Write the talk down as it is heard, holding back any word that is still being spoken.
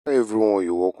Hi everyone,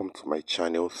 you're welcome to my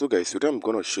channel. So guys, today I'm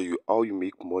gonna show you how you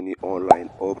make money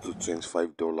online up to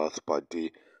 $25 per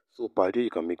day. So per day you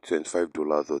can make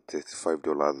 $25 or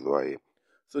 $35 right?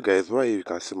 So guys, right here you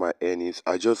can see my earnings.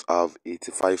 I just have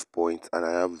 85 points and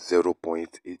I have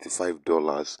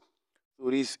 $0.85. So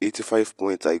this 85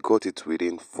 points, I got it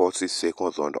within 40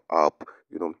 seconds on the app.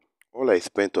 All I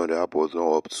spent on the app was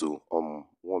not up to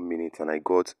 1 minute, and I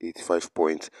got 85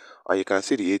 points. And you can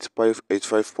see the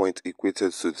 85 points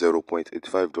equated to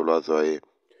 $0.85 right here.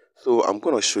 So I'm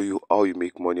gonna show you how you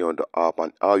make money on the app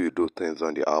and how you do things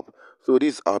on the app. So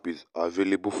this app is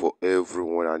available for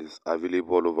everyone and is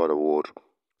available all over the world.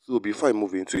 So before I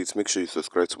move into it, make sure you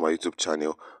subscribe to my YouTube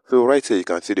channel. So right here you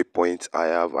can see the points I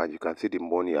have and you can see the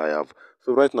money I have.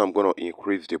 So right now I'm gonna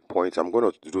increase the points. I'm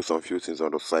gonna do some few things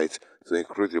on the site to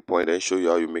increase the point and show you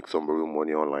how you make some real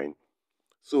money online.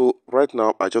 So right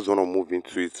now I just want to move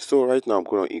into it. So right now I'm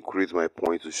going to increase my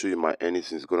points to show you my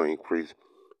earnings is going to increase.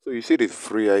 So you see the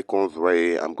three icons right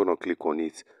here. I'm going to click on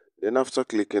it. Then after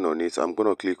clicking on it, I'm going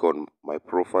to click on my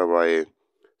profile right here.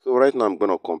 So right now I'm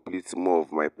going to complete more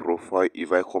of my profile.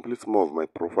 If I complete more of my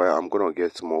profile, I'm going to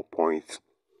get more points.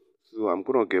 So I'm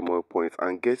going to get more points,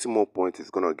 and getting more points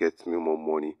is going to get me more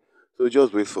money. So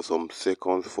just wait for some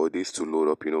seconds for this to load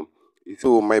up.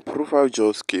 So my profile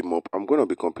just came up. I'm going to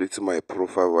be completing my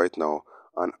profile right now.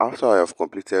 And after I have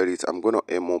completed it, I'm going to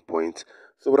earn more points.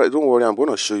 So but don't worry, I'm going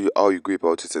to show you how you go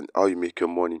about it and how you make your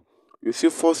money. You see,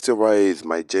 first thing right here is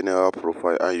my general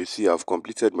profile. And you see I've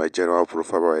completed my general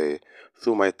profile right here.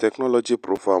 So my technology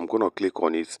profile, I'm going to click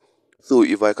on it. So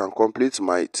if I can complete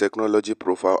my technology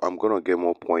profile, I'm going to get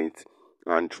more points.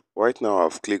 And right now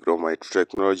I've clicked on my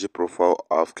technology profile.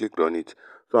 I've clicked on it.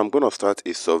 So I'm going to start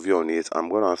a survey on it. I'm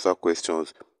going to answer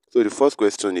questions. So the first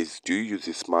question is, do you use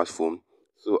a smartphone?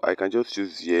 So I can just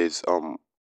choose yes.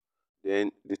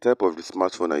 Then the type of the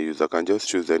smartphone I use, I can just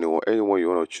choose anyone you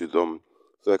want to choose.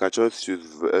 So I can just choose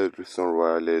Verizon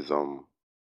Wireless.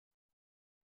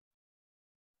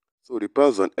 So it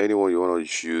depends on anyone you want to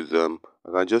choose. I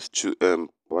can just choose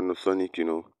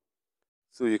Panasonic.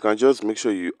 So you can just make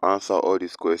sure you answer all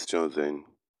these questions, and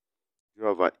you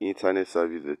have an internet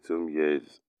service at home.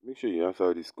 Yes. Make sure you answer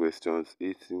all these questions.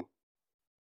 18.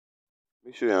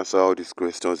 Make sure you answer all these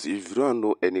questions. If you don't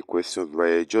know any questions,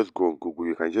 right, just go on Google.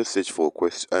 You can just search for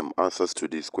answers to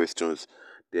these questions,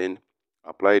 then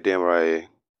apply them right.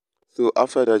 So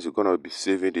after that, you're gonna be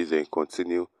saving this and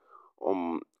continue.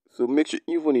 Um, so make sure,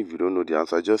 even if you don't know the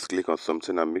answer, just click on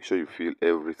something and make sure you fill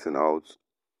everything out.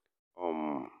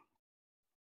 Um,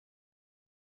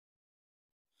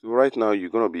 so right now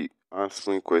you're gonna be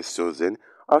answering questions. Then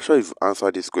after you've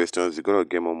answered these questions, you're gonna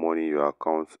get more money in your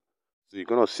account. So you're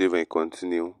gonna save and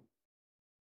continue.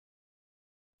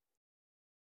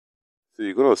 So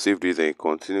you're gonna save this and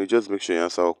continue. Just make sure you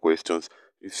answer all questions.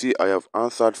 You see, I have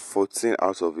answered 14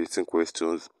 out of 18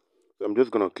 questions. So I'm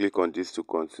just gonna click on this to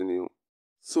continue.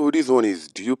 So this one is,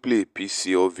 do you play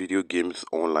PC or video games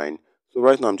online? So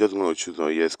right now I'm just gonna choose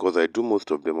on yes because I do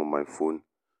most of them on my phone.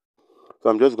 So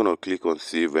I'm just gonna click on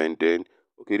save, and then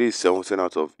okay, this is 17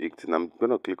 out of 18. I'm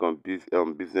gonna click on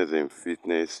business and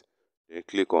fitness, then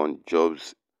click on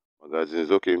jobs,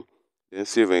 magazines. Okay, then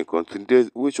save and continue.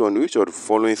 Which of the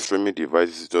following streaming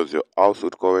devices does your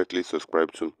household currently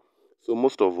subscribe to? So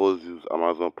most of us use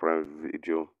Amazon Prime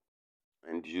Video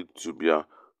and YouTube. Yeah,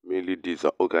 mainly these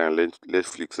are okay. And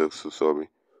Netflix also, sorry.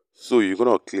 So you're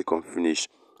gonna click on finish.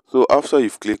 So after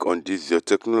you've clicked on this, your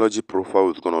technology profile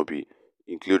is gonna be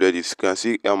included. You can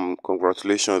see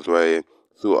congratulations right here.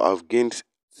 So I've gained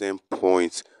 10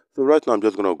 points. So right now I'm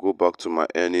just gonna go back to my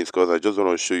earnings because I just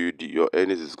want to show you your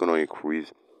earnings is gonna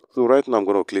increase. So right now I'm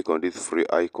gonna click on this free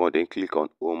icon, then click on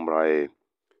home right here.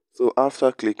 So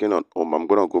after clicking on home, I'm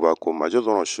gonna go back home. I just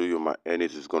want to show you my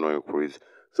earnings is gonna increase.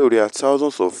 So there are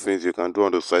thousands of things you can do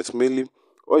on the site. Mainly,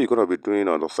 all you're gonna be doing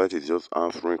on the site is just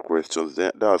answering questions.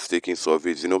 That's taking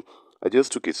surveys. I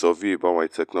just took a survey about my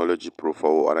technology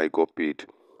profile and I got paid.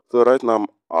 So right now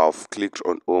I've clicked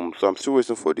on home. So I'm still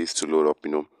waiting for this to load up.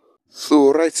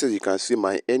 So right here you can see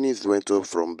my earnings went up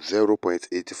from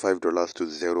 $0.85 to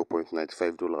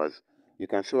 $0.95. You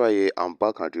can see right here I'm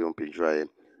back at the home page right here.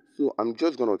 So I'm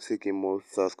just gonna take in more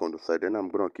task on the side, and I'm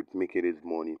gonna keep making this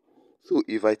money. So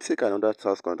if I take another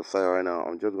task on the side right now,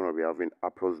 I'm just gonna be having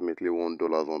approximately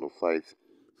 $1 on the site.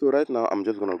 So right now I'm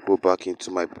just gonna go back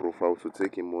into my profile to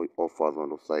take in more offers on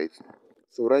the site.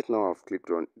 So right now I've clicked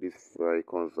on this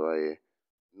icons right here.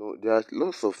 There are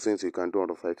lots of things you can do on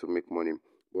the site to make money.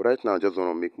 But right now I just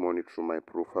wanna make money through my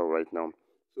profile right now.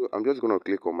 So I'm just gonna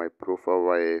click on my profile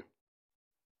right here.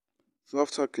 So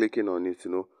after clicking on it,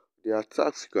 there are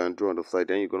tasks you can do on the side,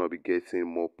 then you're gonna be getting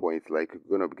more points. Like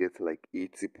you're gonna be getting like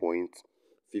 80 points,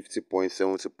 50 points,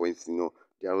 70 points.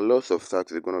 There are lots of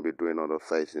tasks you're gonna be doing on the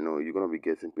site. You're gonna be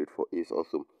getting paid for it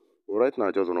also. But right now,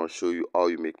 I just wanna show you how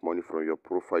you make money from your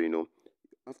profile.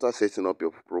 After setting up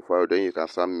your profile, then you can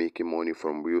start making money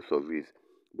from real service.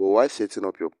 But while setting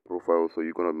up your profile, so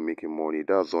you're gonna be making money.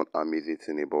 That's one amazing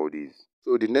thing about this.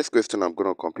 So the next question I'm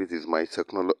gonna complete is my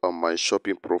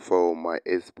shopping profile, my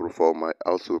S profile, my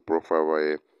household profile,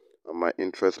 right, and my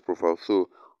interest profile. So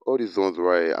all these ones,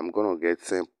 right, I'm gonna get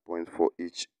 10 points for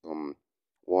each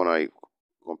one I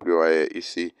complete, right. You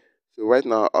see. So right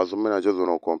now, as a man, I just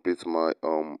wanna complete my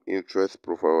interest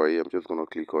profile right here. I'm just gonna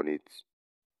click on it.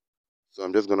 So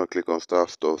I'm just gonna click on start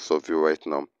store survey right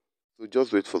now. So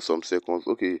just wait for some seconds.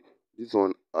 Okay, this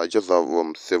one I just have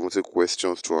 70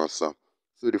 questions to answer.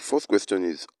 So the first question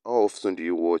is, how often do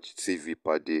you watch TV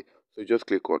per day? So just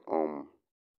click on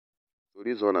so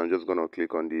this one I'm just gonna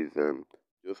click on this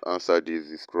just answer this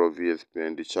Discovery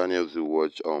ESPN, the channels you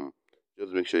watch,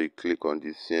 just make sure you click on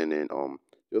this CNN,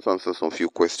 just answer some few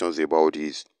questions about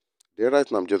this. Then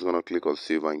right now I'm just gonna click on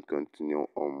save and continue.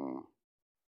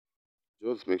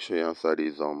 Just make sure you answer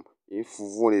this. If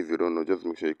even if you don't know, just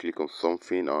make sure you click on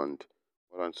something and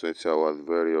more than 20 hours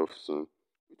very often.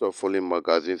 Which of following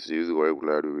magazines do you use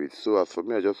regularly with? So as for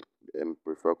me, I just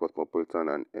prefer Cosmopolitan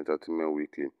and Entertainment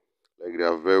Weekly. Like they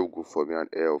are very good for me and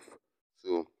health.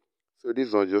 So so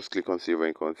this one just click on save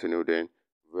and continue. Then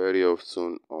very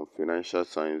often on Financial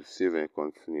Science, save and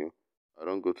continue. I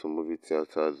don't go to movie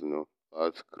theaters,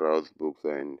 art, crowds, books,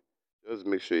 and just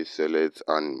make sure you select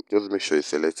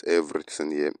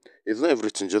everything here. It's not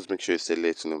everything, just make sure you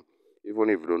select, even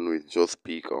if you don't know it, just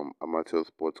pick amateur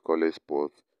sport, college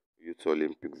sport, youth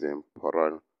Olympics and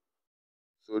para.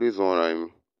 So this one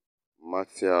I'm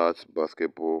martial arts,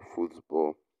 basketball,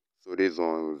 football. So these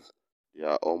ones they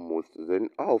are almost then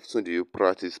how often do you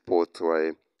practice sport,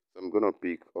 right? So I'm gonna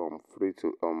pick free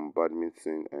to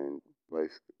badminton and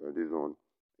this one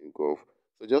in golf.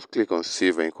 So just click on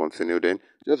save and continue. Then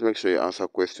just make sure you answer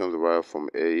questions right from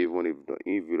air, even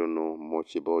if you don't know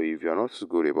much about it. If you're not too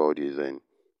good about this, then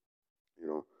you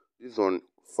know, this one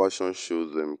fashion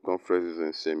shows, conferences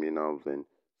and seminars and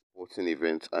sporting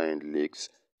events and leagues.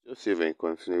 Just save and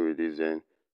continue with this. And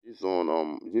this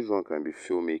one can be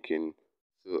filmmaking,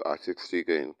 so artistic,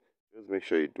 and just make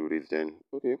sure you do this. Then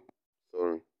okay,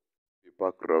 sorry,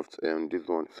 paper craft and this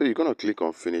one. So you're gonna click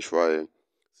on finish right.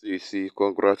 So you see,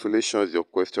 congratulations, your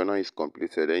questionnaire is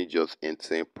completed, and you just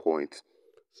enter points.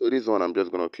 So this one, I'm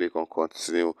just gonna click on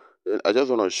continue. Then I just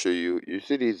wanna show you. You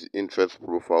see this interest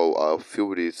profile. I'll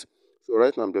fill this. So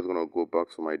right now, I'm just gonna go back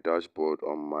to my dashboard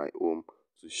on my home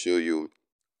to show you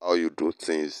how you do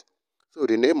things. So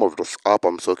the name of the app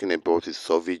I'm talking about is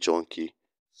Survey Junkie.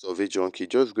 Survey Junkie.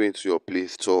 Just go into your Play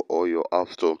Store or your App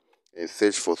Store and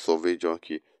search for Survey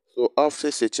Junkie. So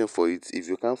after searching for it, if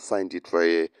you can't find it right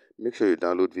here, make sure you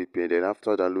download VPN. Then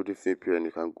after downloading VPN,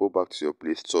 you can go back to your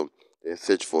Play Store and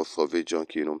search for Survey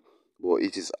Junkie. But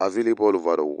it is available all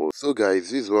over the world. So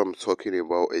guys, this is what I'm talking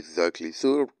about exactly.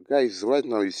 So guys, right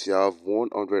now you see I have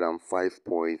 105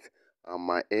 points and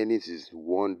my earnings is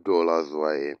 $1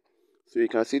 right here. So you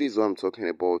can see this is what I'm talking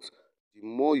about. The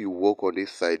more you work on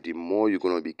this side, the more you're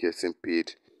gonna be getting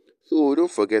paid. So don't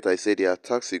forget I said there are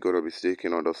tax you're gonna be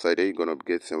taking on the side, then you're gonna be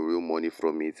getting real money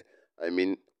from it. I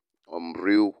mean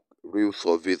real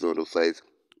surveys on the side.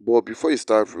 But before you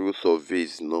start real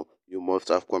surveys, you must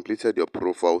have completed your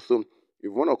profile. So if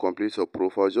you wanna complete your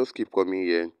profile, just keep coming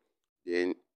here.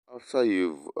 Then after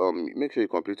you've make sure you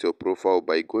complete your profile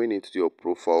by going into your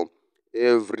profile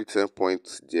every 10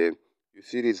 points there. You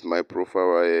see this my profile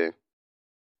right here.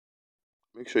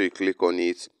 Make sure you click on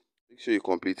it. Make sure you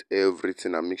complete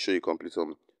everything and make sure you complete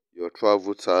your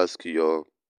travel task, your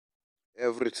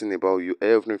everything about you,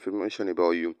 every information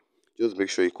about you. Just make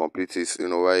sure you complete it,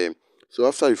 right? So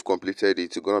after you've completed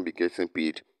it, you're gonna be getting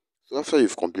paid. So after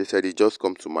you've completed it, just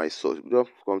come to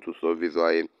just come to service,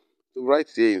 right? So right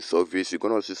here in service, you're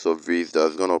gonna see service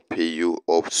that's gonna pay you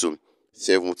up to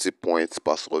 70 points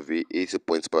per survey, 80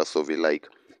 points per survey. Like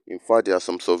in fact, there are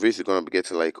some surveys you're gonna be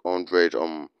getting like 100,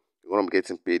 you're gonna be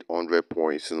getting paid 100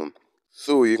 points.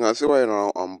 So you can see right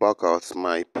now I'm back at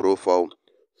my profile.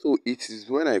 So it is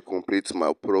when I complete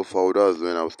my profile, that's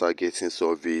when I'll start getting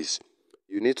surveys.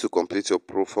 You need to complete your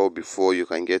profile before you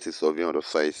can get a survey on the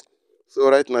site. So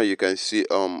right now you can see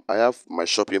I have my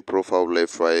shopping profile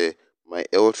left right here, my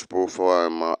health profile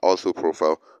and my also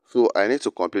profile. So I need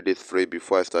to complete this free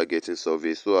before I start getting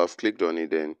surveys. So I've clicked on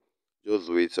it, then just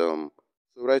wait. So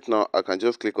right now I can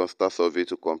just click on start survey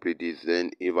to complete this.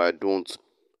 Then if I don't,